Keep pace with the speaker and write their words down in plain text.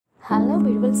Hello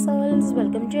beautiful souls,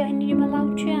 welcome to a new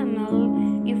love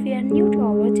channel. If you are new to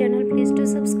our channel, please do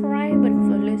subscribe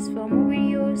and follow us for more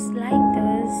videos like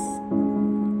this.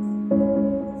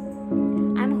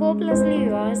 I'm hopelessly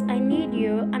yours, I need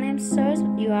you, and I'm so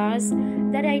yours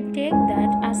that I take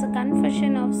that as a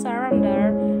confession of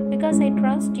surrender, because I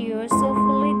trust you so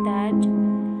fully that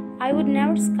I would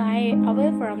never shy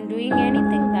away from doing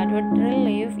anything that would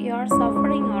relieve your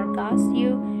suffering or cause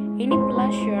you any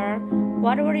pleasure,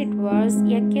 whatever it was.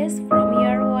 A kiss from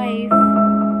your wife.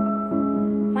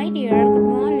 My dear, good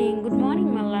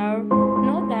morning, my love.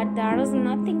 Know that there is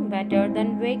nothing better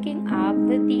than waking up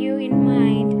with you in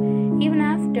mind, even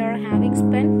after having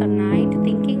spent the night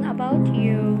thinking about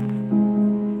you.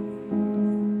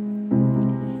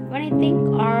 When I think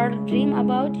or dream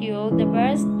about you, the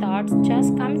best thoughts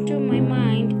just come to my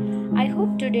mind. I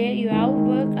hope today you have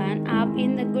woken up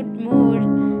in the good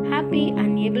mood, happy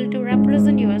and able to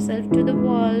represent yourself to the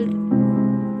world.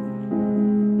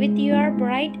 With your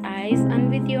bright eyes and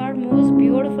with your most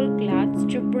beautiful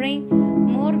clothes to bring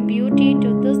more beauty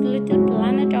to this little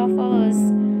planet of ours.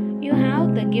 You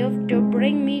have the gift to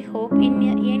bring me hope in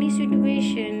any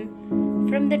situation.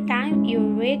 From the time you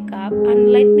wake up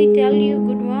and let me tell you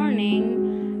good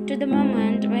morning, to the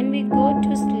moment when we go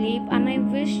to sleep and I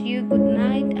wish you good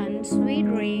night and sweet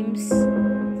dreams.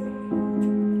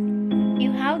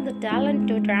 You have the talent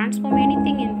to transform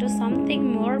anything into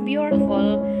something more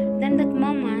beautiful than the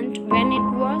moment when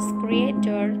it was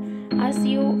created, as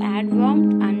you add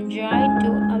warmth and joy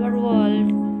to our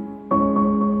world.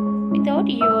 Without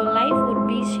you, life would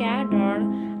be shattered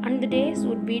and the days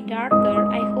would be darker.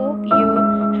 I hope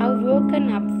you have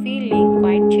woken up feeling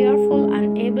quite cheerful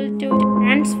and able to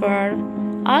transfer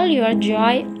all your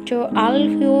joy to all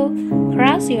who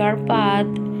cross your path.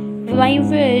 My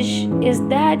wish is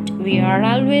that we are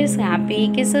always happy.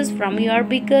 Kisses from your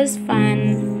biggest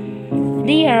fan.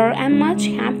 Dear, I'm much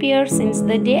happier since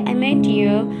the day I met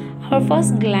you. Our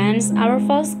first glance, our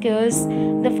first kiss,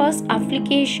 the first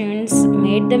applications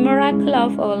made the miracle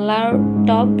of our love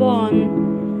top born.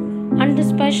 On the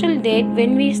special date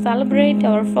when we celebrate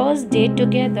our first day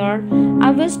together,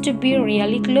 I wish to be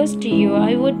really close to you.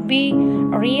 I would be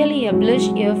really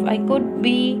obliged if I could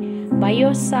be by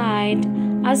your side,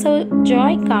 as our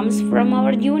joy comes from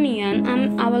our union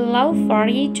and our love for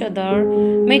each other.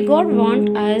 May God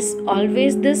want us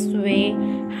always this way,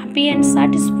 happy and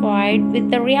satisfied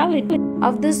with the reality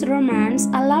of this romance.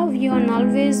 I love you and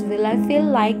always will. I feel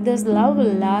like this love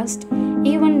will last.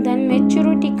 Even then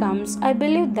maturity comes. I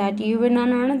believe that even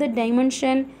on another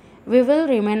dimension, we will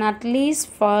remain at least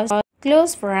first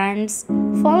close friends,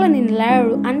 fallen in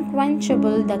love,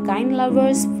 unquenchable, the kind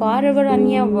lovers forever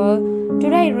and ever.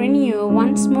 Today I renew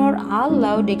once more all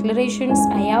love declarations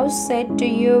I have said to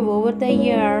you over the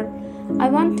year. I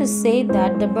want to say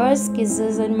that the best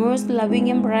kisses and most loving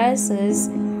embraces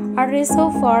are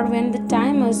reserved for when the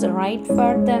time is right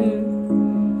for them.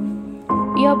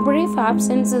 Your brief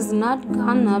absence is not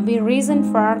gonna be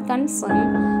reason for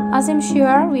concern, as I'm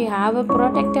sure we have a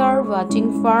protector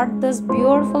watching for this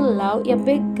beautiful love. A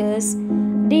big kiss.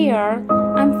 Dear,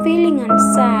 I'm feeling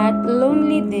sad,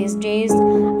 lonely these days,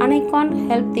 and I can't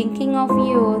help thinking of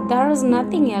you. There is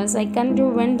nothing else I can do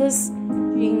when this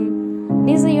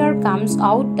desire comes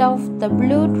out of the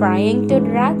blue, trying to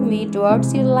drag me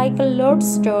towards you like a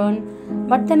lodestone.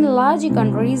 But then logic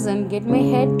and reason get my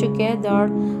head together,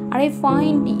 and I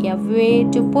find a way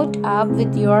to put up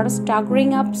with your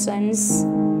staggering absence.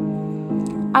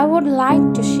 I would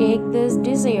like to shake these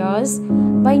desires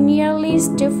by nearly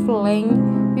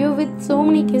stifling you with so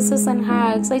many kisses and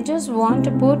hugs. I just want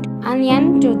to put an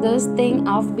end to this thing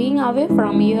of being away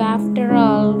from you after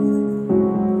all.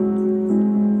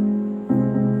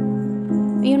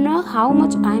 You know how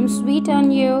much I'm sweet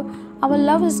on you. Our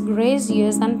love is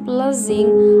gracious and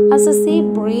pleasing as a sea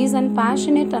breeze and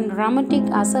passionate and dramatic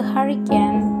as a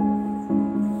hurricane.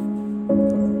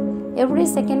 Every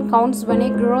second counts when I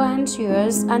grow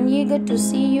anxious and eager to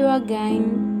see you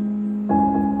again.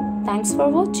 Thanks for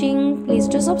watching. Please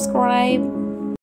do subscribe.